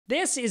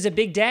This is a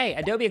big day.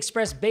 Adobe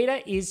Express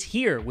Beta is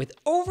here with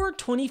over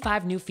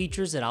 25 new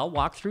features that I'll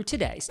walk through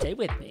today. Stay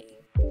with me.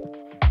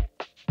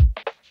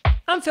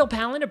 I'm Phil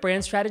Pallen, a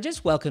brand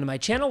strategist. Welcome to my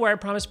channel where I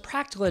promise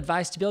practical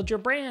advice to build your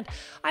brand.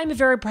 I'm a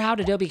very proud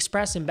Adobe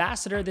Express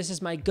ambassador. This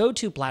is my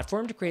go-to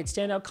platform to create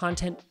standout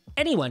content.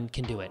 Anyone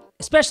can do it,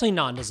 especially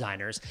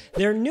non-designers.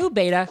 Their new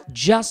beta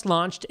just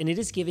launched and it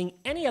is giving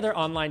any other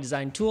online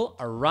design tool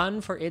a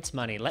run for its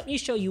money. Let me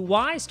show you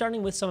why,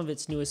 starting with some of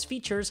its newest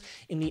features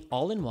in the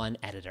all-in-one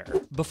editor.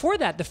 Before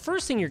that, the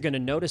first thing you're going to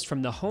notice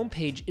from the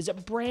homepage is a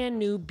brand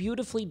new,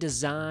 beautifully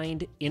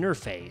designed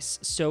interface.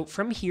 So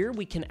from here,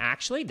 we can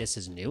actually, this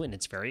is new and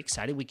it's very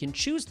exciting, we can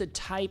choose the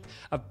type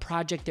of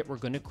project that we're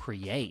going to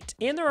create.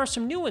 And there are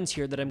some new ones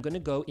here that I'm going to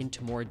go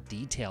into more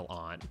detail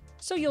on.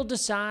 So you'll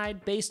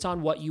decide based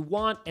on what you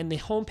want, and the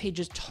homepage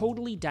is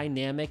totally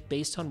dynamic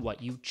based on what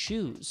you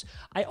choose.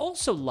 I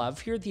also love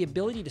here the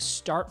ability to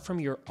start from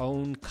your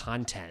own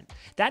content.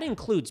 That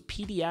includes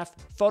PDF,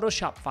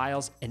 Photoshop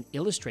files, and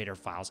Illustrator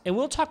files, and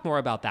we'll talk more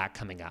about that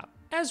coming up.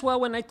 As well,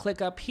 when I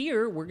click up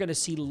here, we're going to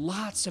see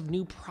lots of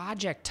new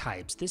project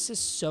types. This is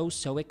so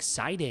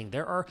exciting.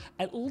 There are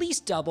at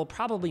least double,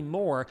 probably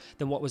more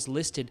than what was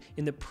listed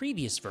in the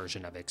previous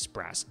version of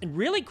Express, and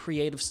really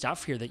creative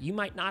stuff here that you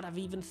might not have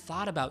even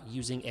thought about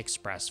using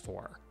Express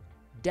for.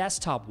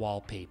 Desktop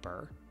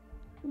wallpaper,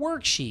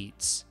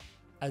 worksheets,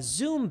 a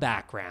Zoom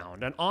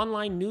background, an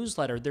online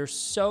newsletter. There's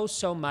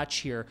so much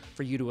here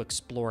for you to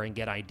explore and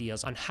get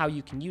ideas on how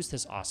you can use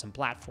this awesome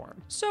platform.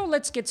 So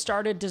let's get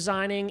started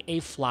designing a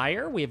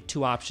flyer. We have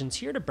two options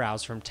here to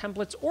browse from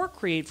templates or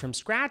create from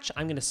scratch.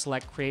 I'm going to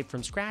select create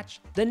from scratch.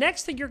 The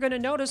next thing you're going to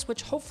notice,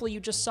 which hopefully you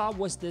just saw,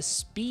 was the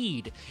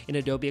speed in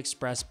Adobe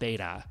Express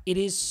Beta. It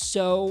is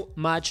so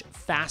much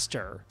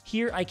faster.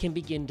 Here I can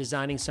begin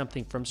designing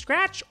something from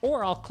scratch,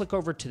 or I'll click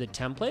over to the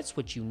templates,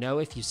 which you know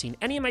if you've seen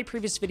any of my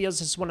previous videos,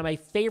 this is one of my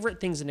favorite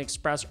things in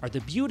Express are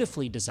the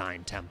beautifully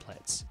designed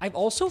templates. I've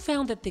also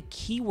found that the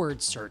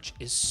keyword search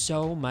is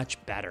so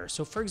much better.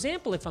 So for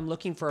example, if I'm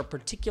looking for a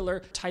particular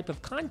type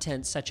of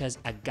content, such as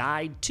a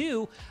guide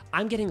to,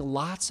 I'm getting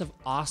lots of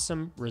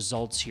awesome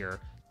results here,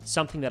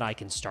 something that I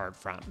can start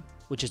from,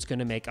 which is going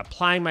to make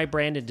applying my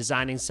brand and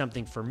designing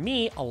something for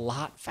me a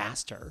lot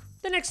faster.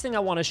 The next thing I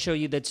want to show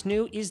you that's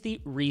new is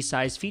the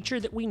Resize feature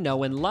that we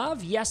know and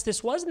love. Yes,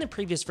 this was in the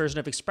previous version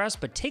of Express,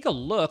 but take a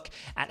look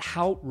at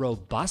how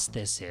robust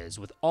this is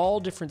with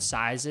all different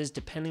sizes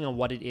depending on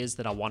what it is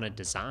that I want to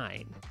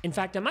design. In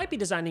fact, I might be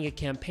designing a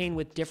campaign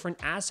with different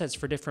assets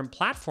for different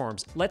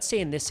platforms. Let's say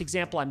in this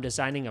example, I'm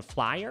designing a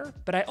flyer,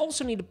 but I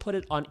also need to put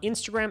it on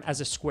Instagram as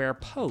a square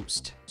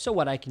post. So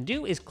what I can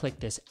do is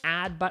click this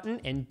add button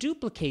and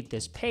duplicate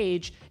this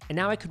page, and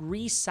now I could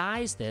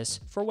resize this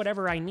for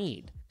whatever I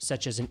need,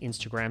 such as an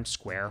Instagram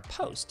square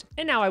post.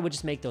 And now I would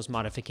just make those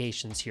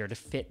modifications here to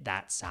fit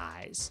that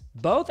size.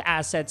 Both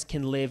assets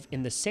can live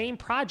in the same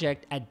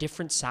project at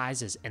different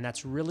sizes, and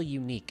that's really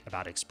unique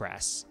about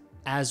Express.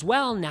 As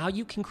well, now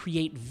you can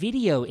create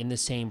video in the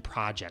same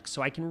project.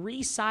 So I can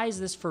resize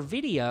this for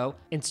video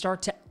and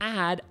start to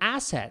add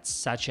assets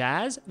such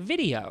as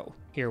video.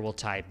 Here we'll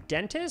type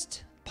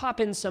dentist, pop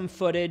in some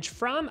footage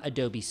from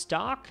Adobe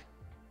Stock,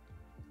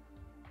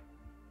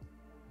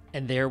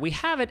 and there we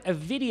have it, a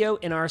video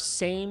in our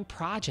same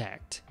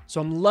project.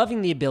 So I'm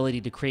loving the ability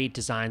to create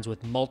designs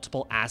with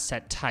multiple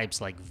asset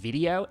types like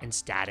video and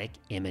static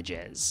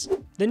images.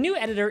 The new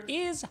editor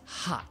is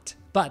hot,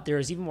 but there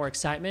is even more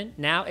excitement.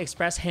 Now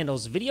Express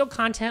handles video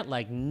content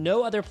like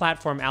no other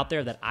platform out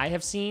there that I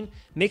have seen.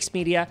 Mixed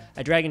media,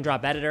 a drag and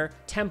drop editor,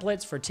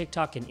 templates for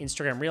TikTok and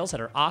Instagram Reels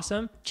that are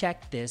awesome.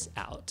 Check this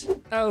out.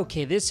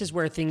 Okay, this is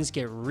where things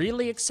get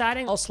really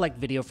exciting. I'll select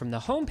video from the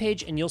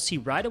homepage and you'll see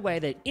right away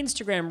that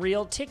Instagram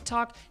Reel,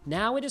 TikTok,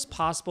 now it is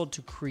possible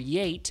to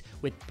create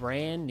with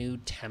brand new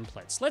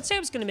templates. Let's say I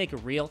was gonna make a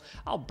reel.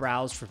 I'll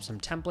browse for some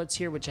templates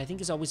here, which I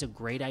think is always a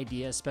great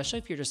idea, especially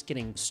if you're just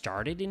getting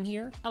started in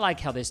here. I like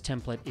how this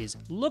template is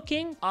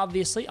looking.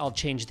 Obviously, I'll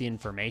change the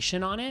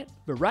information on it,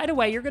 but right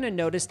away, you're gonna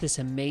notice this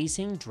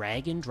amazing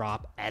drag and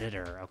drop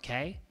editor,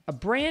 okay? A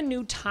brand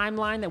new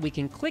timeline that we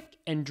can click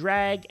and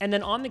drag, and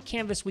then on the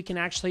canvas, we can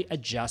actually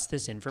adjust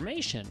this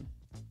information.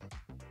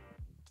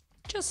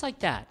 Just like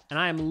that, and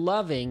I am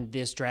loving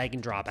this drag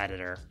and drop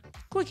editor.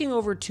 Clicking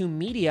over to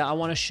media, I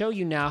want to show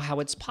you now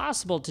how it's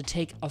possible to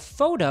take a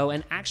photo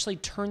and actually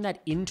turn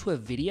that into a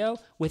video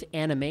with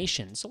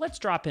animation. So let's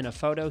drop in a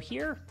photo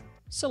here,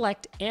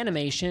 select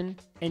animation,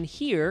 and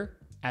here,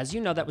 as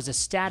you know, that was a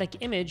static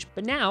image,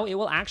 but now it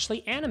will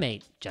actually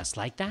animate just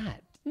like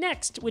that.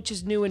 Next, which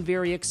is new and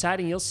very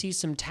exciting, you'll see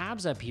some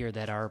tabs up here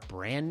that are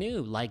brand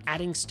new, like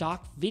adding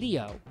stock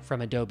video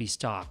from Adobe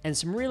Stock, and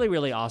some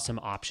really awesome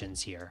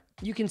options here.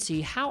 You can see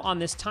how on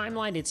this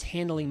timeline it's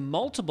handling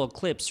multiple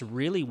clips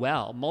really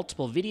well,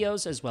 multiple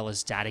videos as well as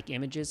static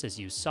images as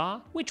you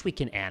saw, which we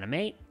can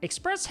animate.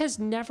 Express has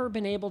never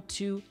been able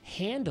to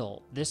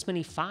handle this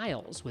many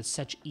files with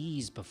such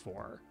ease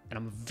before, and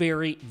I'm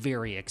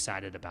very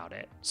excited about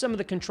it. Some of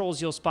the controls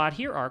you'll spot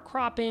here are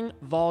cropping,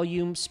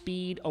 volume,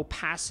 speed,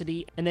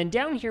 opacity, and then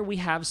down here we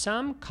have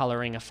some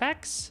coloring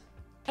effects,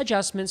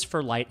 adjustments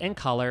for light and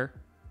color,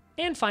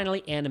 and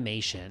finally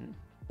animation,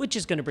 which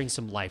is going to bring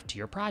some life to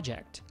your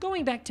project.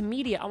 Going back to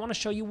media, I want to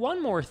show you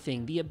one more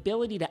thing, the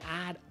ability to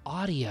add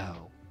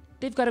audio.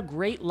 They've got a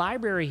great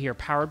library here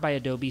powered by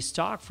Adobe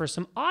Stock for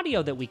some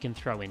audio that we can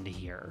throw into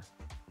here.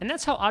 And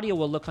that's how audio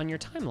will look on your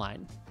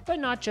timeline. But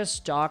not just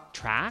stock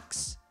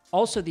tracks,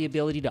 also the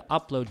ability to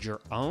upload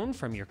your own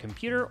from your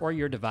computer or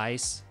your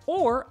device,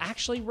 or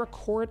actually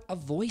record a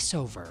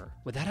voiceover.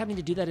 Without having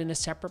to do that in a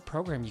separate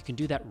program, you can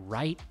do that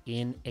right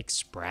in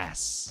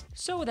Express.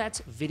 So that's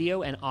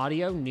video and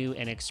audio new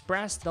in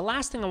Express. The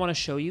last thing I want to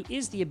show you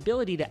is the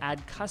ability to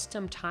add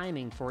custom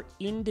timing for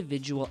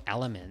individual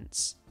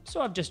elements.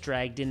 So I've just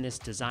dragged in this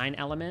design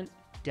element.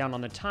 Down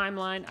on the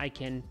timeline, I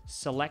can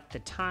select the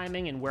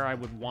timing and where I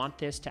would want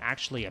this to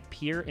actually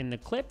appear in the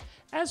clip.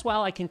 As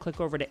well, I can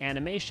click over to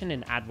animation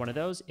and add one of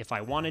those if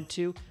I wanted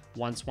to.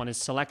 Once one is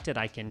selected,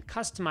 I can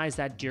customize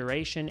that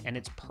duration and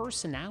its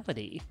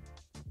personality,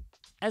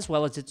 as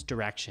well as its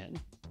direction.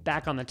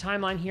 Back on the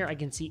timeline here, I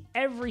can see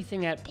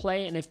everything at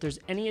play, and if there's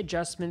any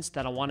adjustments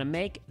that I want to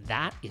make,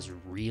 that is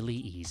really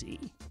easy.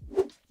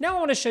 Now I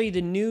want to show you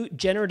the new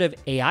generative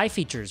AI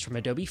features from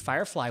Adobe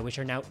Firefly, which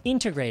are now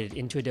integrated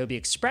into Adobe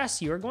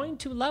Express. You are going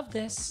to love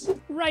this.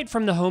 Right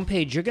from the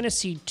homepage, you're going to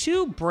see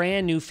two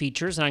brand new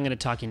features, and I'm going to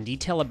talk in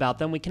detail about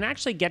them. We can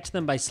actually get to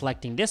them by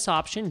selecting this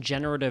option,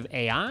 Generative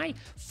AI.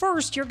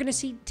 First, you're going to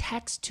see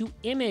text to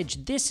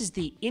image. This is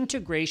the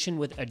integration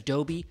with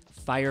Adobe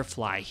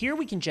Firefly. Here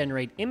we can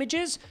generate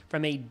images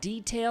from a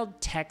detailed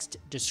text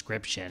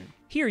description.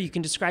 Here you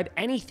can describe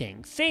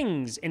anything,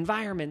 things,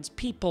 environments,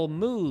 people,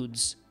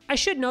 moods. I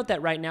should note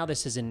that right now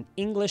this is in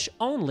English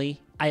only.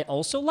 I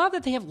also love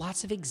that they have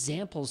lots of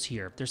examples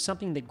here. If there's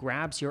something that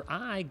grabs your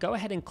eye, go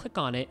ahead and click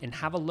on it and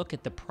have a look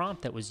at the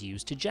prompt that was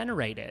used to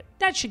generate it.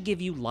 That should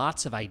give you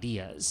lots of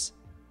ideas.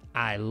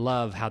 I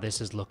love how this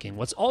is looking.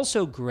 What's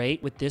also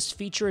great with this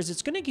feature is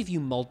it's going to give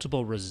you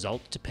multiple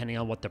results depending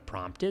on what the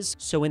prompt is.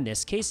 So in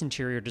this case,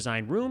 interior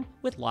design room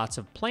with lots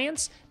of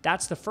plants,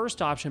 that's the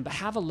first option, but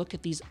have a look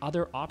at these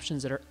other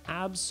options that are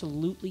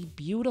absolutely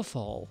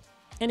beautiful.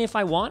 And if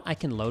I want, I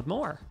can load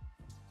more.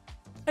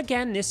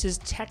 Again, this is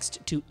text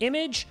to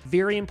image.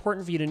 Very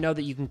important for you to know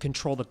that you can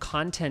control the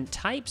content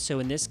type. So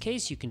in this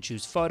case, you can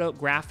choose photo,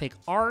 graphic,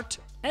 art.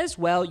 As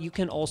well, you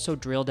can also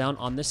drill down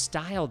on the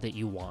style that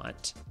you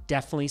want.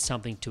 Definitely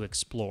something to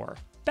explore.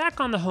 Back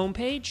on the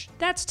homepage,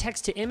 that's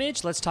text to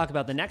image. Let's talk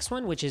about the next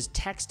one, which is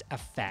text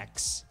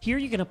effects. Here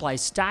you can apply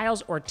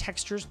styles or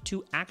textures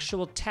to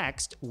actual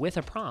text with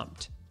a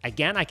prompt.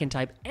 Again, I can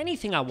type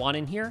anything I want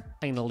in here.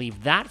 I'm going to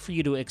leave that for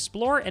you to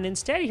explore, and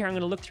instead here I'm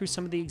going to look through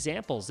some of the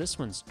examples. This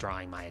one's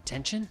drawing my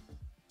attention.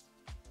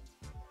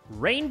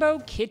 Rainbow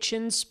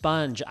kitchen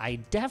sponge. I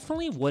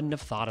definitely wouldn't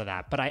have thought of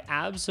that, but I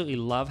absolutely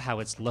love how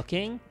it's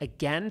looking.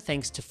 Again,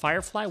 thanks to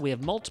Firefly, we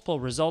have multiple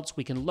results.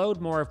 We can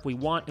load more if we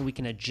want, and we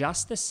can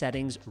adjust the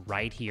settings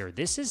right here.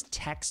 This is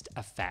text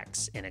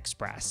effects in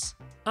Express.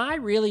 I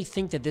really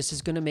think that this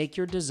is going to make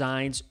your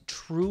designs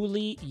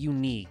truly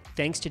unique.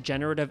 Thanks to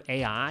generative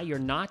AI, you're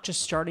not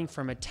just starting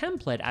from a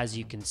template, as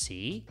you can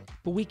see,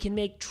 but we can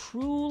make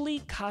truly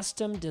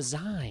custom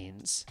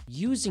designs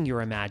using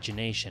your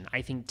imagination.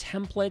 I think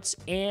templates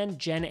and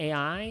Gen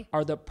AI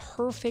are the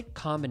perfect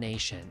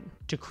combination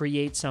to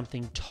create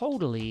something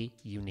totally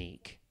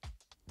unique.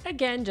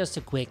 Again, just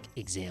a quick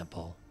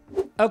example.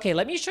 Okay,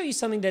 let me show you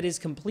something that is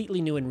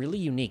completely new and really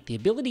unique, the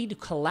ability to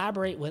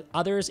collaborate with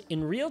others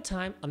in real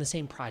time on the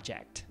same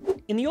project.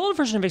 In the old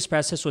version of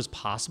Express, this was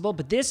possible,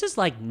 but this is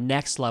like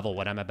next level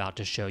what I'm about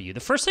to show you. The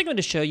first thing I'm going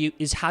to show you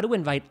is how to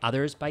invite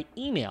others by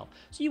email.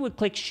 So you would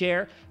click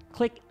share,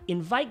 click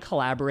invite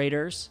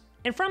collaborators,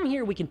 and from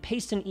here we can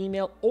paste an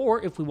email,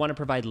 or if we want to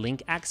provide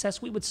link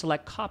access, we would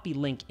select copy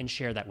link and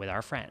share that with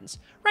our friends.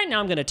 Right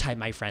now I'm going to type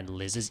my friend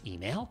Liz's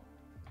email.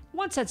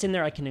 Once that's in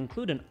there, I can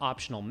include an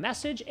optional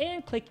message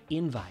and click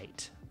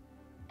invite.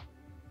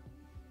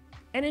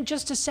 And in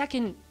just a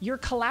second, your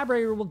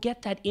collaborator will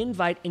get that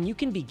invite and you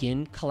can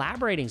begin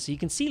collaborating. So you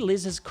can see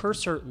Liz's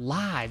cursor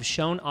live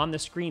shown on the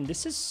screen.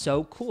 This is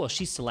so cool.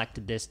 She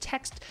selected this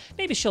text.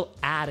 Maybe she'll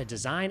add a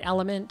design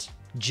element.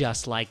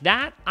 Just like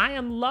that, I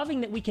am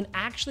loving that we can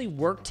actually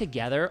work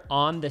together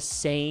on the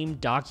same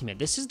document.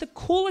 This is the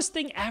coolest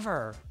thing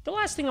ever. The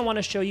last thing I want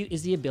to show you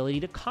is the ability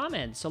to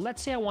comment. So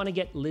let's say I want to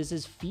get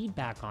Liz's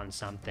feedback on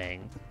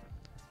something.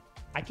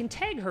 I can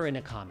tag her in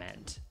a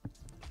comment.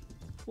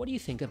 What do you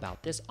think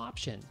about this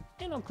option?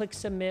 And I'll click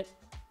submit.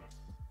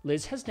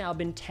 Liz has now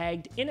been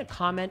tagged in a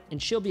comment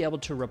and she'll be able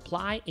to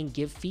reply and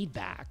give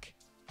feedback.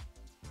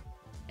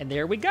 And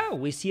there we go,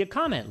 we see a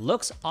comment.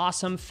 Looks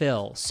awesome,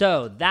 Phil.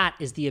 So that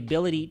is the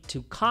ability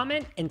to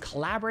comment and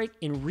collaborate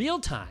in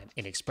real time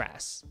in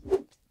Express.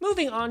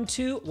 Moving on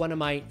to one of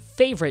my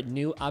favorite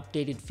new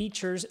updated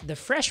features, the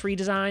fresh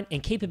redesign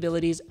and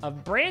capabilities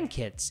of brand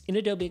kits in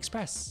Adobe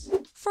Express.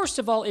 First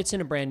of all, it's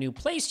in a brand new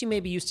place. You may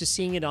be used to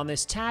seeing it on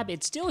this tab.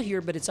 It's still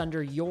here, but it's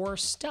under Your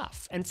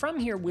Stuff. And from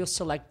here, we'll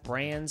select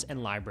brands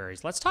and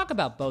libraries. Let's talk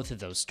about both of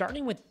those.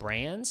 Starting with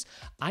brands,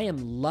 I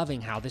am loving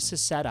how this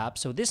is set up.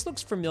 So this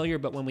looks familiar,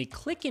 but when we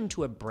click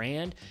into a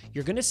brand,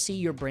 you're gonna see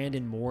your brand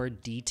in more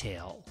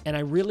detail. And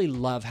I really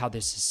love how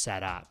this is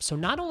set up. So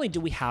not only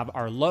do we have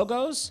our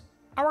logos,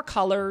 our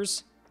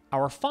colors,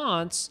 our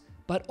fonts,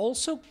 but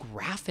also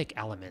graphic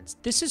elements.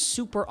 This is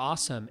super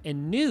awesome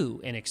and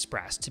new in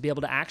Express to be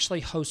able to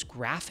actually host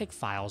graphic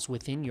files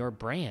within your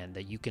brand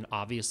that you can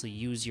obviously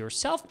use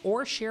yourself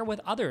or share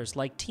with others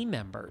like team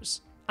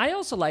members. I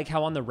also like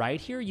how on the right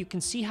here, you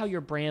can see how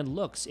your brand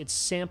looks. It's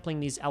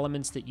sampling these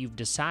elements that you've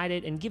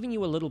decided and giving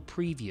you a little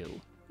preview.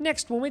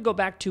 Next, when we go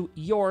back to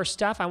Your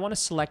Stuff, I want to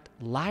select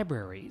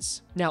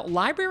libraries. Now,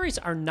 libraries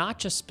are not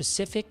just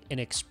specific in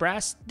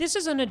Express. This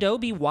is an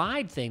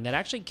Adobe-wide thing that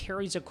actually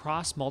carries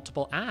across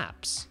multiple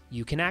apps.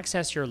 You can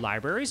access your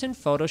libraries in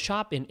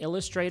Photoshop, in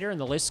Illustrator, and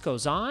the list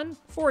goes on.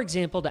 For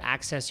example, to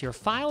access your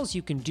files,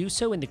 you can do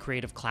so in the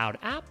Creative Cloud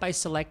app by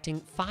selecting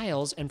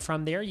Files, and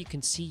from there you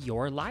can see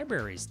your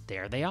libraries.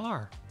 There they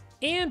are.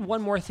 And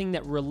one more thing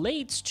that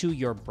relates to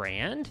your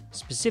brand,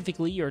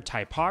 specifically your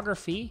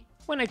typography.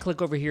 When I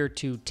click over here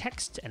to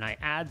text and I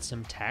add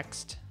some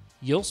text,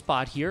 you'll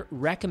spot here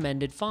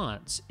recommended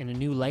fonts in a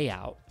new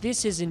layout.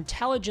 This is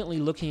intelligently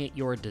looking at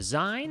your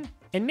design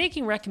and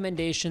making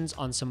recommendations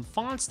on some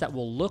fonts that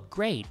will look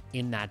great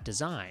in that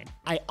design.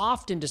 I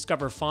often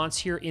discover fonts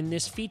here in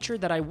this feature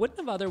that I wouldn't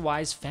have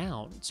otherwise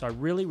found, so I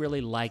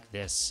really like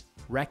this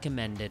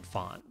recommended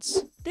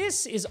fonts.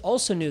 This is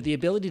also new, the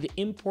ability to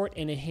import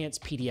and enhance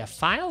PDF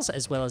files,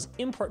 as well as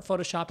import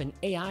Photoshop and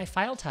AI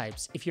file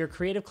types if you're a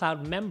Creative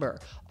Cloud member.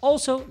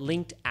 Also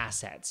linked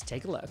assets,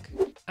 take a look.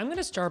 I'm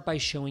gonna start by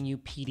showing you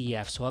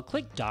PDF. So I'll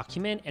click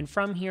Document, and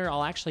from here,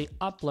 I'll actually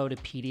upload a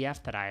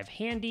PDF that I have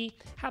handy.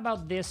 How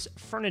about this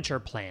furniture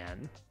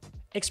plan?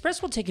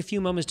 Express will take a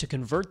few moments to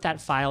convert that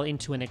file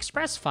into an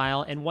Express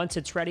file, and once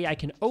it's ready, I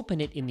can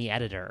open it in the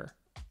editor.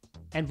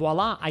 And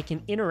voila, I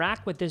can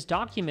interact with this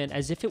document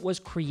as if it was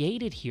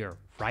created here,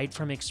 right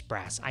from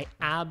Express. I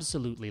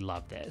absolutely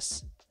love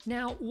this.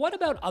 Now, what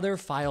about other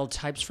file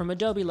types from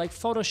Adobe like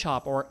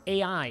Photoshop or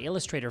AI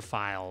Illustrator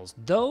files?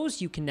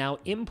 Those you can now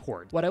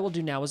import. What I will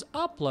do now is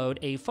upload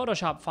a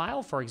Photoshop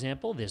file, for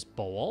example, this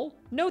bowl.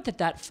 Note that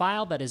that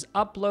file that is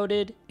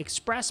uploaded,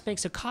 Express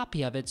makes a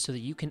copy of it so that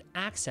you can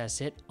access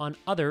it on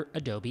other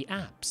Adobe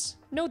apps.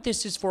 Note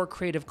this is for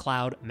Creative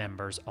Cloud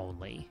members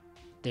only.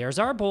 There's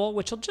our bowl,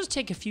 which will just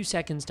take a few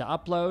seconds to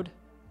upload.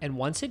 And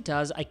once it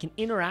does, I can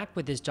interact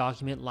with this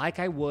document like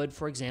I would,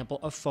 for example,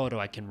 a photo.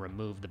 I can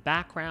remove the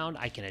background,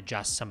 I can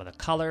adjust some of the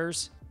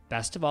colors.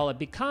 Best of all, it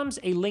becomes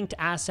a linked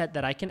asset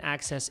that I can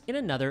access in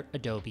another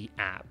Adobe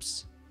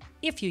apps,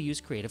 if you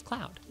use Creative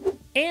Cloud.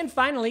 And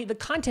finally, the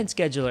content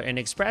scheduler in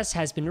Express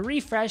has been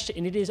refreshed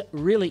and it is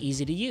really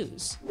easy to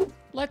use.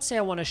 Let's say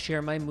I want to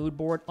share my mood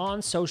board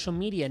on social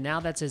media. Now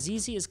that's as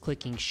easy as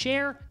clicking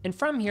share, and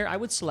from here I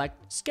would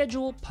select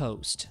schedule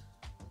post.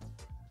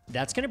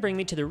 That's going to bring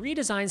me to the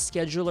redesigned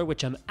scheduler,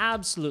 which I'm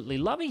absolutely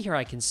loving. Here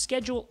I can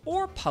schedule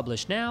or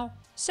publish now,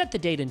 set the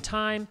date and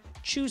time,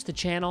 choose the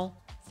channel,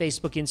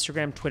 Facebook,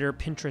 Instagram, Twitter,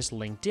 Pinterest,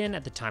 LinkedIn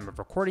at the time of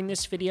recording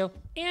this video,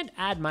 and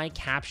add my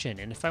caption.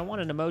 And if I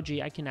want an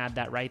emoji, I can add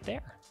that right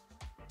there.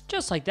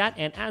 Just like that,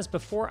 and as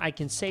before, I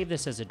can save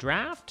this as a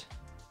draft.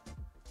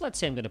 Let's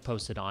say I'm going to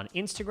post it on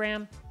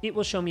Instagram. It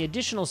will show me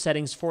additional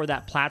settings for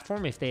that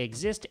platform if they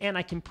exist, and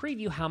I can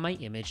preview how my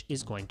image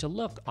is going to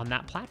look on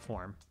that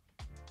platform.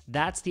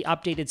 That's the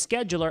updated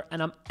scheduler,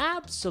 and I'm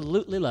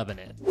absolutely loving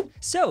it.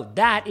 So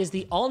that is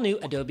the all-new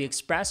Adobe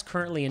Express,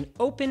 currently in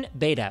open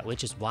beta,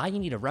 which is why you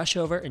need to rush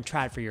over and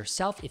try it for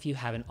yourself if you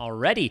haven't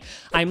already.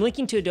 I'm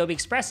linking to Adobe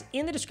Express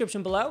in the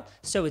description below,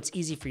 so it's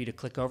easy for you to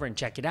click over and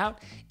check it out.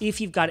 If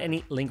you've got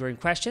any lingering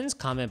questions,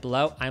 comment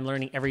below. I'm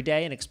learning every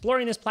day and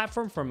exploring this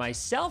platform for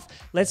myself.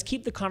 Let's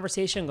keep the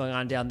conversation going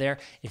on down there.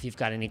 If you've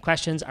got any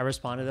questions, I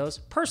respond to those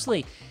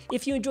personally.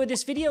 If you enjoyed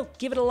this video,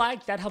 give it a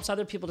like. That helps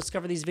other people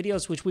discover these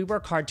videos, which we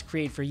work hard to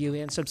create for you,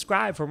 and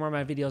subscribe for more of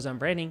my videos on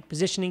branding,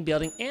 positioning,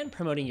 building, and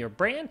promoting your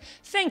brand.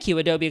 Thank you,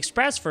 Adobe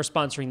Express, for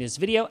sponsoring this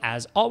video.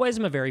 As always,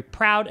 I'm a very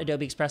proud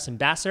Adobe Express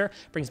ambassador.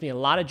 It brings me a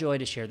lot of joy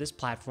to share this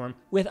platform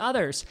with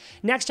others.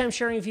 Next time,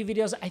 sharing a few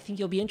videos I think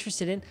you'll be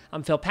interested in.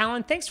 I'm Phil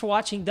Pallen. Thanks for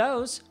watching.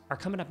 Those are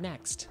coming up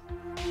next.